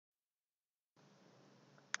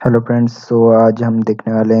Hello friends. आज हम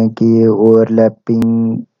देखने वाले हैं कि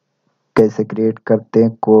ओवरलैपिंग कैसे क्रिएट करते हैं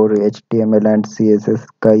कोर HTML एंड CSS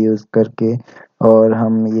का यूज़ करके। और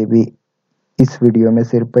हम ये भी इस वीडियो में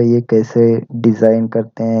सिर्फ ये कैसे डिज़ाइन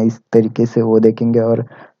करते हैं इस तरीके से वो देखेंगे। और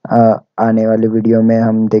आने वाले वीडियो में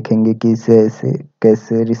हम देखेंगे कि इसे ऐसे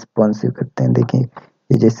कैसे रिस्पॉन्सिव करते हैं। देखिए,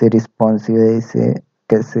 ये जैसे रिस्पॉन्सिव है, इसे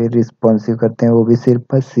कैसे रिस्पॉन्सिव करते हैं वो भी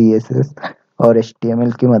सिर्फ CSS और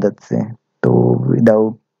HTML की मदद से। तो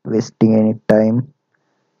without wasting any time,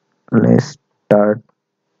 let's start।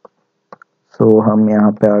 हम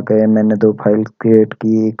यहाँ पे आ गए। मैंने दो फाइल क्रिएट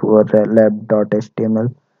की, एक और lab.html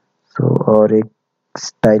और एक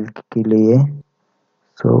स्टाइल के लिए।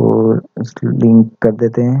 लिंक कर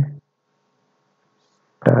देते हैं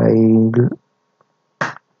स्टाइल।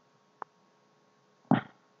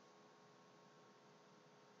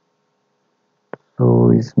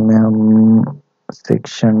 इसमें हम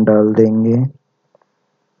सेक्शन डाल देंगे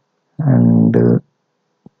एंड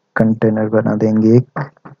कंटेनर बना देंगे।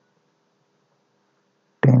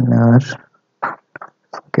 कंटेनर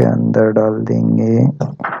के अंदर डाल देंगे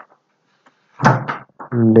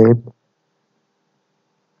लेफ्ट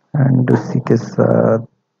एंड उसी के साथ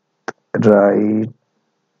राइट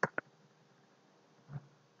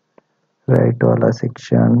वाला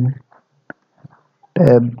सेक्शन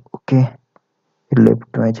टैब। ओके,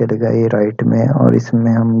 लेफ्ट में चलेगा, ये राइट में। और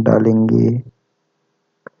इसमें हम डालेंगे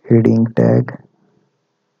heading tag.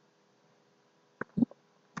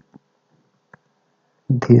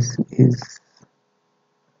 This is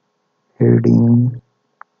heading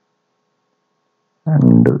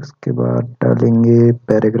and उसके बाद डालेंगे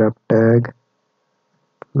पैराग्राफ टैग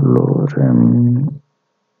lorem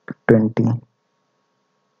 20।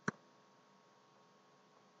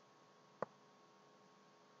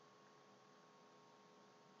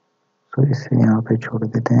 इसे यहाँ पे छोड़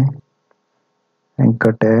देते हैं।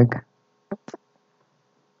 एंकर टैग,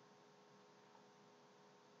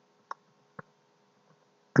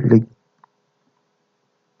 क्लिक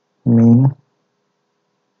मी,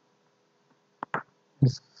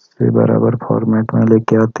 इससे बराबर फॉर्मेट में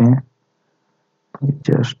लेके आते हैं।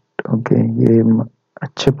 जस्ट ओके, ये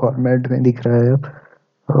अच्छे फॉर्मेट में दिख रहा है अब।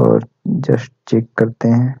 और जस्ट चेक करते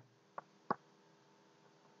हैं,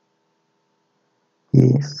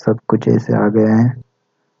 ये सब कुछ ऐसे आ गया है।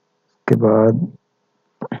 उसके बाद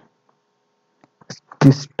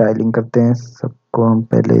इसकी स्टाइलिंग करते हैं। सबको हम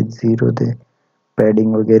पहले 0 दे,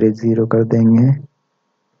 पैडिंग वगैरह 0 कर देंगे,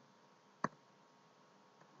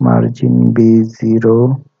 मार्जिन भी 0,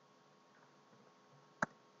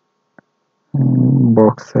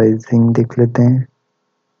 बॉक्स साइजिंग देख लेते हैं,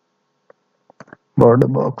 बॉर्डर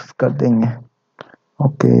बॉक्स कर देंगे।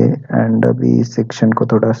 ओके, एंड अभी सेक्शन को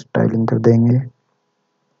थोड़ा स्टाइलिंग कर देंगे।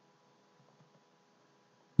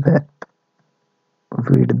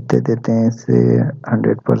 विड्थ दे देते हैं इसे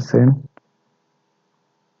 100%,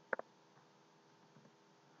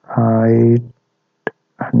 हाइट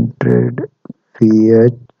 100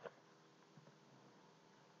 ph,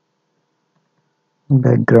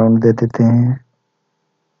 बैकग्राउंड दे देते हैं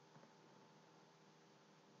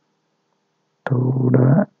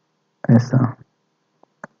थोड़ा ऐसा।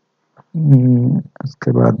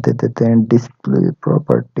 उसके बाद दे देते हैं display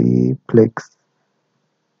property flex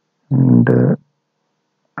and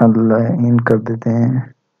align कर देते हैं,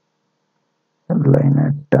 align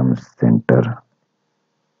atom centre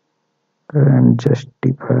and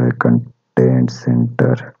justify content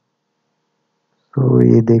centre. तो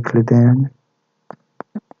ये देख लेते हैं हम,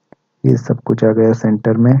 ये सब कुछ आ गया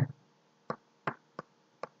सेंटर में।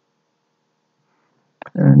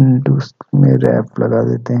 एंड उसमें रैप लगा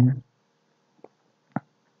देते हैं,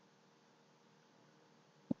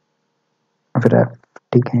 रैप,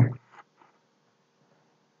 ठीक है।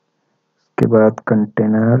 उसके बाद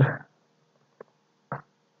कंटेनर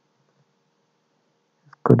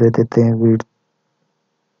को दे देते हैं विड्थ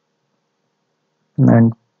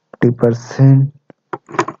 90%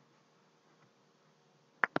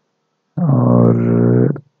 और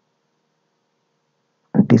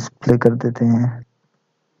डिस्प्ले कर देते हैं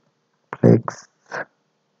flex,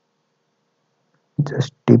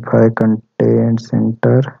 justify content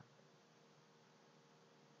centre,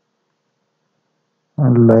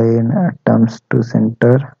 align atoms to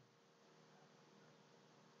centre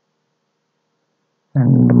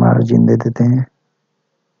and margin they देते हैं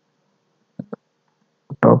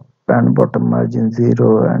top and bottom margin 0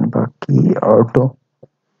 and बाकी ऑटो।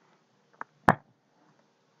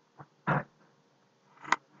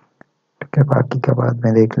 ठीक है, बाकी का बाद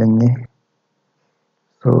में देख लेंगे।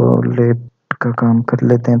 लेफ्ट का काम कर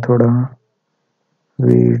लेते हैं थोड़ा,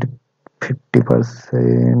 विड्थ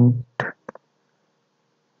 50%,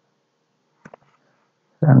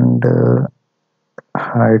 एंड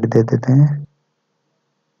हाइट दे देते हैं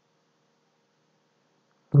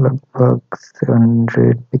लगभग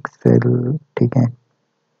 700 पिक्सल, ठीक है।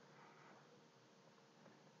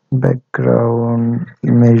 बैकग्राउंड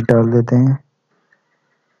इमेज डाल देते हैं,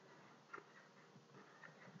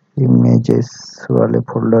 इमेजेस वाले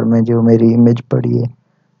फोल्डर में जो मेरी इमेज पड़ी है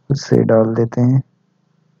उसे डाल देते हैं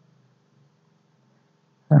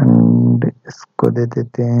एंड इसको दे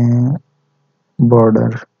देते हैं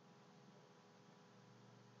बॉर्डर,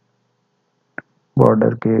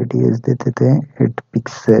 बॉर्डर के रेडियस दे देते हैं 8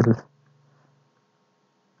 पिक्सल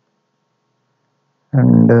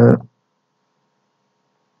एंड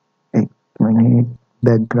एक मिनट,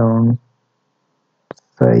 बैकग्राउंड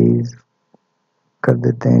साइज कर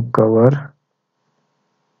देते हैं कवर,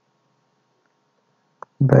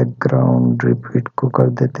 बैकग्राउंड रिपीट को कर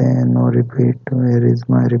देते हैं no repeat, where is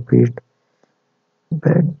my repeat,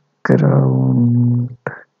 background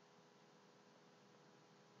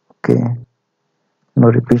okay no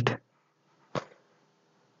repeat.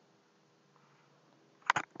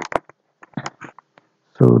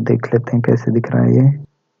 सो देख लेते हैं कैसे दिख रहा है ये।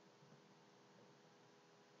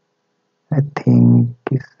 आई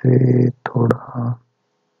थिंक इससे थोड़ा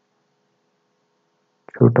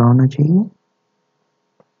छोटा होना चाहिए,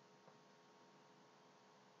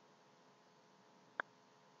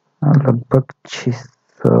 लगभग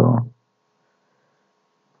 600।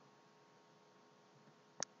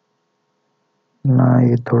 ना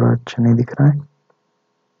ये थोड़ा अच्छा नहीं दिख रहा है,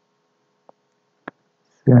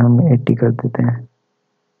 इसे हम 80 कर देते हैं,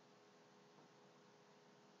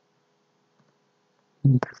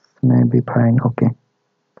 इसमें भी फाइन ओके।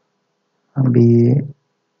 अभी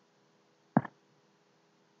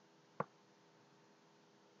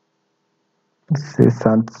इसे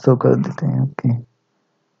 700 कर देते हैं ओके।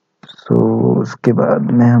 सो उसके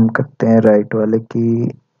बाद में हम करते हैं राइट वाले की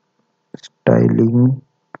स्टाइलिंग,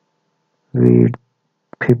 विड्थ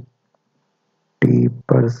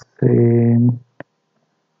 50%,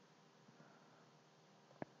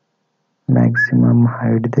 मैक्सिमम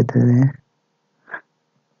हाइट देते हैं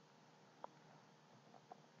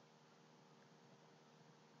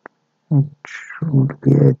should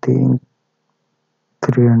be I think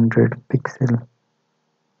 300 pixel.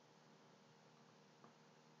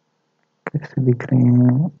 कैसे दिख रहे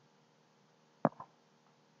हैं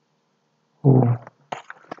ओ,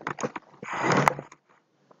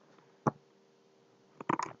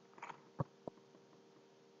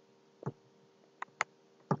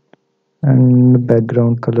 एंड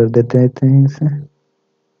बैकग्राउंड कलर देते हैं इसे,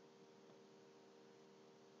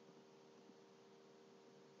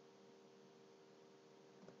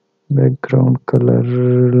 बैकग्राउंड कलर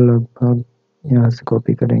लगभग यहाँ से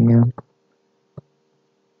कॉपी करेंगे हम,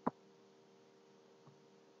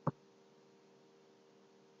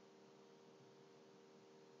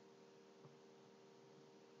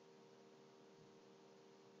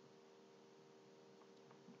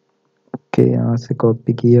 ओके यहाँ से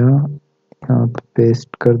कॉपी किया, यहाँ पे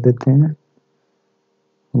पेस्ट कर देते हैं,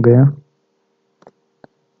 हो गया।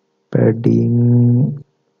 पैडिंग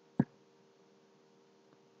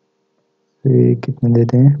से कितने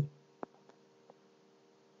देते हैं,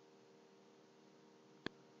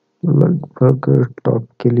 लगभग टॉप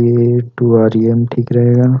के लिए 2 REM ठीक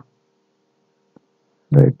रहेगा,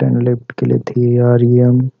 राइट एंड लेफ्ट के लिए 3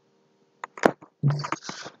 REM।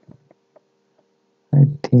 I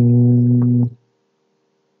think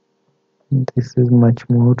this is much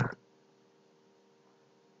more,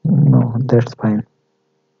 no that's fine।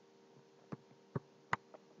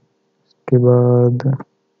 उसके बाद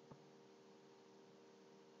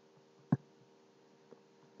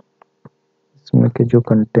इसमें के जो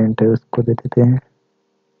कंटेंट है उसको दे देते हैं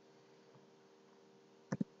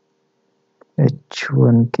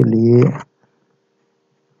H1 के लिए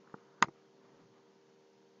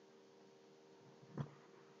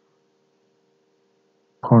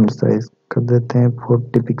फॉन्ट साइज कर देते हैं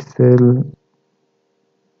 40 pixel,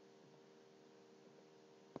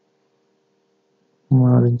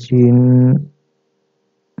 margin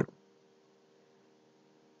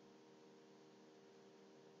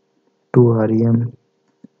 2 REM,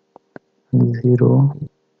 0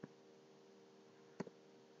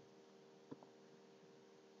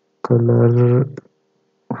 colour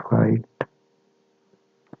white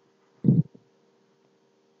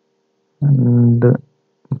and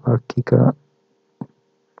बाकी का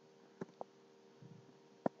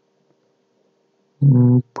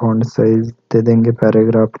फॉन्ट साइज दे देंगे,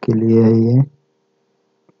 पैराग्राफ के लिए है ये,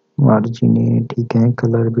 मार्जिन ठीक है,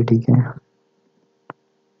 कलर भी ठीक है।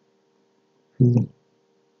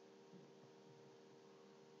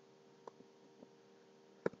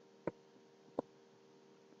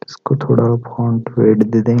 इसको थोड़ा फॉन्ट वेट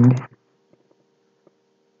दे देंगे।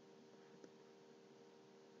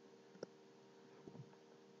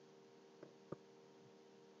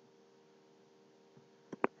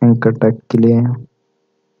 एंकर टैग के लिए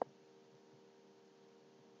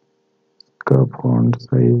इसका फॉन्ट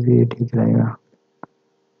साइज ये ठीक रहेगा।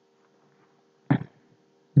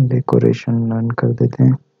 डेकोरेशन नन कर देते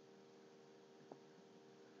हैं।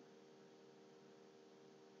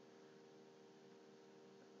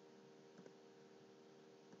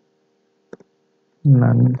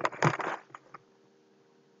 नन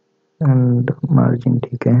एंड मार्जिन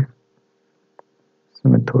ठीक है।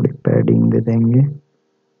 इसमें थोड़ी पैडिंग दे देंगे।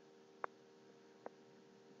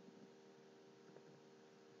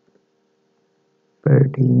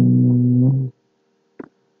 पैडिंग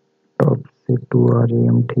टॉप से 2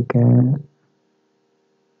 rem ठीक है।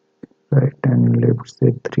 राइट एंड लेफ्ट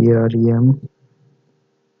से 3 rem।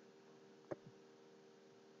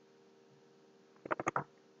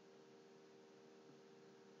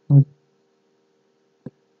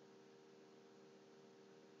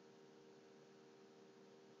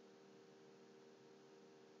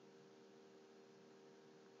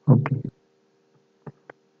 ओके,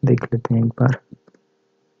 देख लेते हैं एक बार।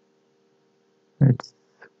 It's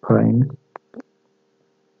fine.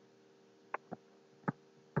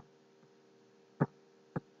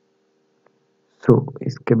 सो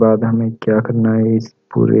इसके बाद हमें क्या करना है, इस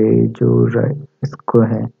पूरे जो इसको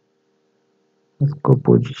है इसको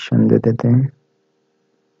पोजीशन दे देते हैं।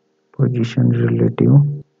 पोजीशन रिलेटिव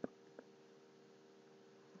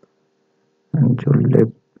जो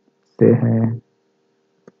लेफ्ट से है,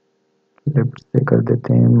 लेफ्ट से कर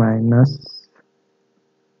देते हैं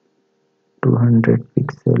 -200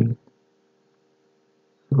 पिक्सल।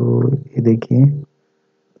 तो ये देखिए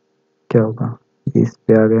क्या होगा, ये इस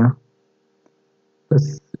पे आ गया। बस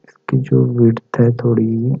इसकी जो विड्थ है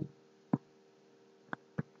थोड़ी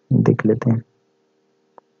देख लेते हैं,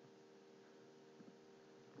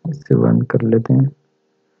 इससे 1 कर लेते हैं,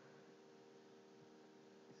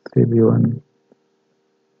 इससे भी 1।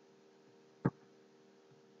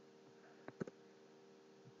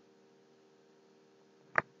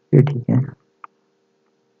 ये ठीक है,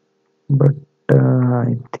 but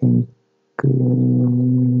I think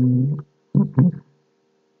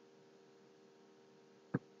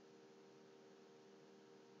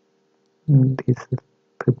this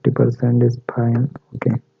 50% is fine.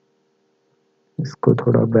 Okay, इसको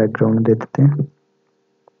थोड़ा बैकग्राउंड दे देते हैं।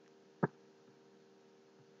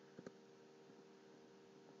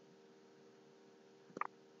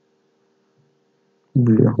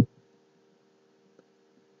 ब्लू।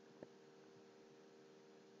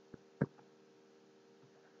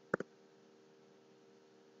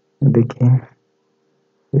 देखिए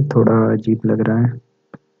ये थोड़ा अजीब लग रहा है।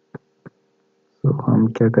 तो हम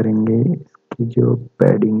क्या करेंगे, इसकी जो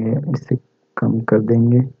पैडिंग है इसे कम कर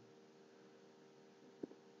देंगे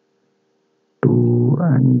 2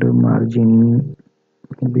 एंड मार्जिन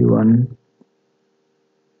भी 1।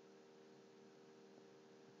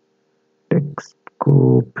 टेक्स्ट को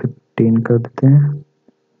 15 कर देते हैं।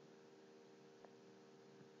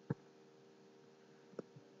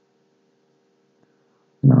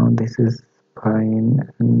 Now this is fine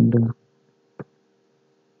and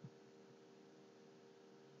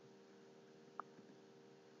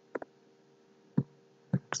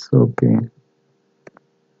it's okay.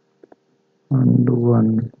 And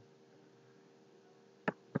 1.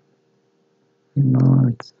 Now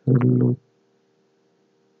it's look.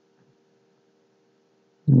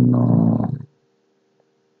 No,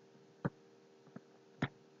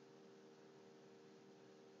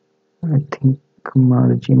 I think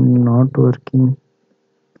margin not working.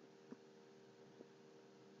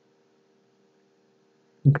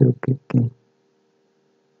 Okay.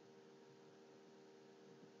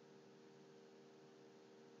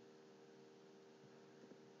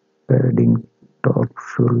 Padding top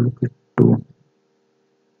should be 2.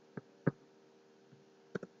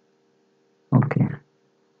 Okay.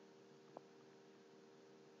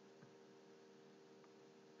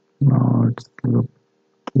 Now it's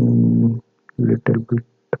looking little bit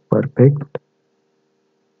perfect,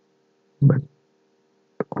 but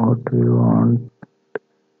what we want,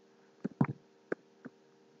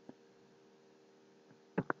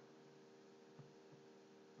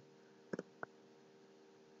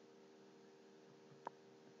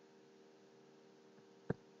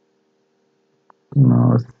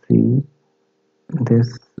 now see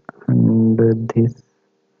this and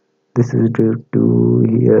this is due to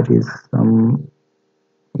here is some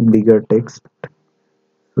bigger text,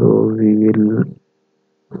 so we will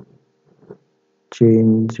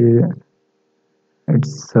change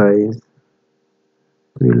its size.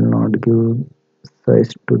 Will not give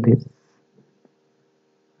size to this,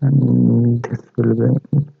 and this will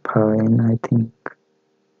be fine, I think.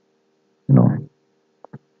 No,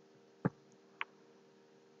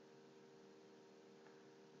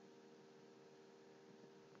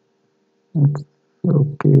 it's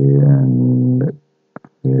okay. And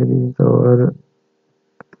here is our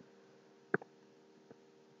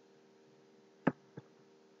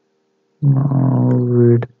now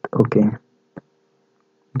width. Okay,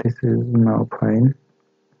 this is now fine.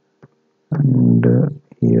 And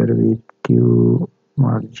here we give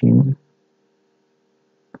margin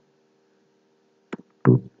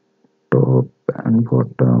to top and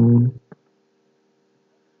bottom.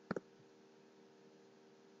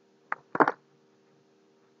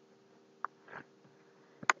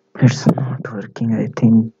 It's not working, I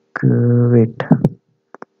think. Wait,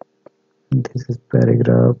 this is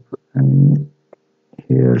paragraph, and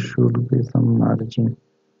here should be some margin.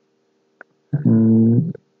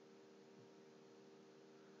 And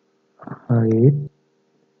height.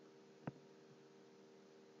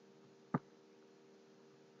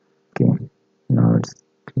 Okay, now it's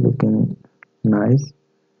looking nice.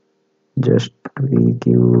 Just we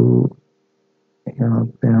give, यहाँ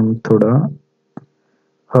पे हम थोड़ा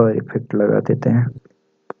और effect लगा देते हैं.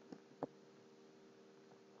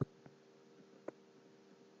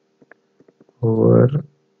 और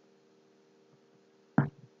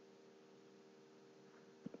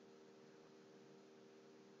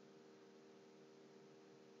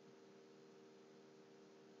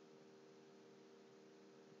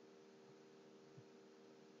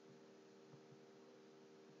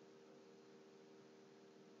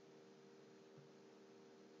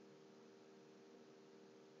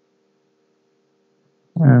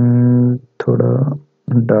and थोड़ा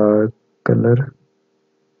डार्क कलर,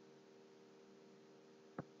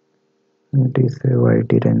 इसे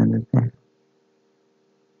वाइट ही रहने देते हैं.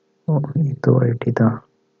 ये तो वाइट ही था.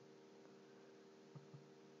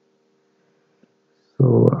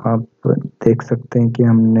 तो आप देख सकते हैं कि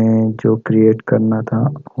हमने जो क्रिएट करना था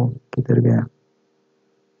वो किधर गया.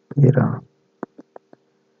 ये रहा.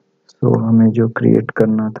 तो हमें जो क्रिएट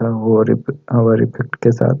करना था वो और इफेक्ट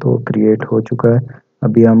के साथ वो क्रिएट हो चुका है.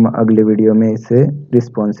 अभी हम अगले वीडियो में इसे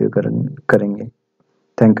रिस्पॉन्सिव करेंगे.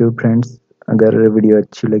 Thank you friends. अगर वीडियो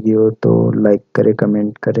अच्छी लगी हो तो लाइक करें,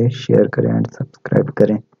 कमेंट करें, शेयर करें एंड सब्सक्राइब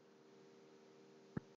करें.